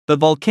the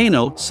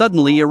volcano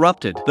suddenly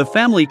erupted. The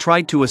family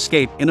tried to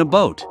escape in a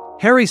boat.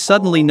 Harry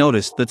suddenly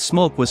noticed that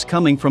smoke was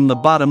coming from the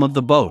bottom of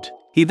the boat.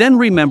 He then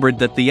remembered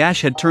that the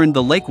ash had turned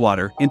the lake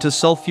water into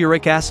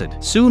sulfuric acid.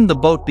 Soon the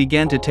boat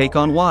began to take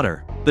on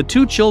water. The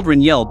two children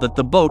yelled that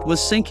the boat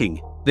was sinking.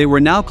 They were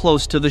now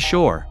close to the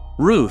shore.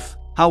 Ruth,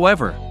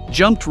 however,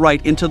 jumped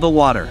right into the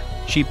water.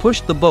 She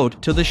pushed the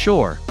boat to the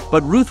shore,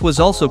 but Ruth was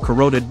also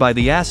corroded by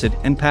the acid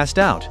and passed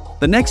out.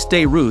 The next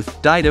day Ruth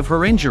died of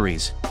her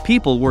injuries.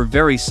 People were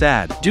very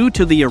sad. Due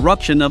to the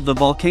eruption of the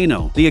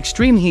volcano, the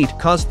extreme heat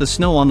caused the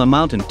snow on the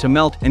mountain to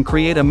melt and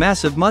create a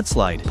massive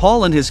mudslide.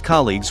 Paul and his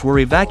colleagues were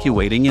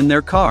evacuating in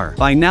their car.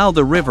 By now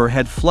the river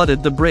had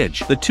flooded the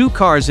bridge. The two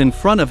cars in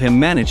front of him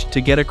managed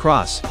to get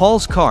across.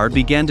 Paul's car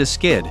began to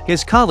skid.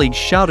 His colleagues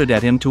shouted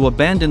at him to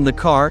abandon the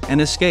car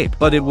and escape,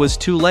 but it was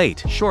too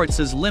late. Shorts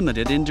is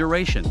limited in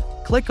duration.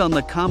 Click on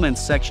the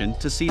comments section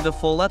to see the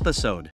full episode.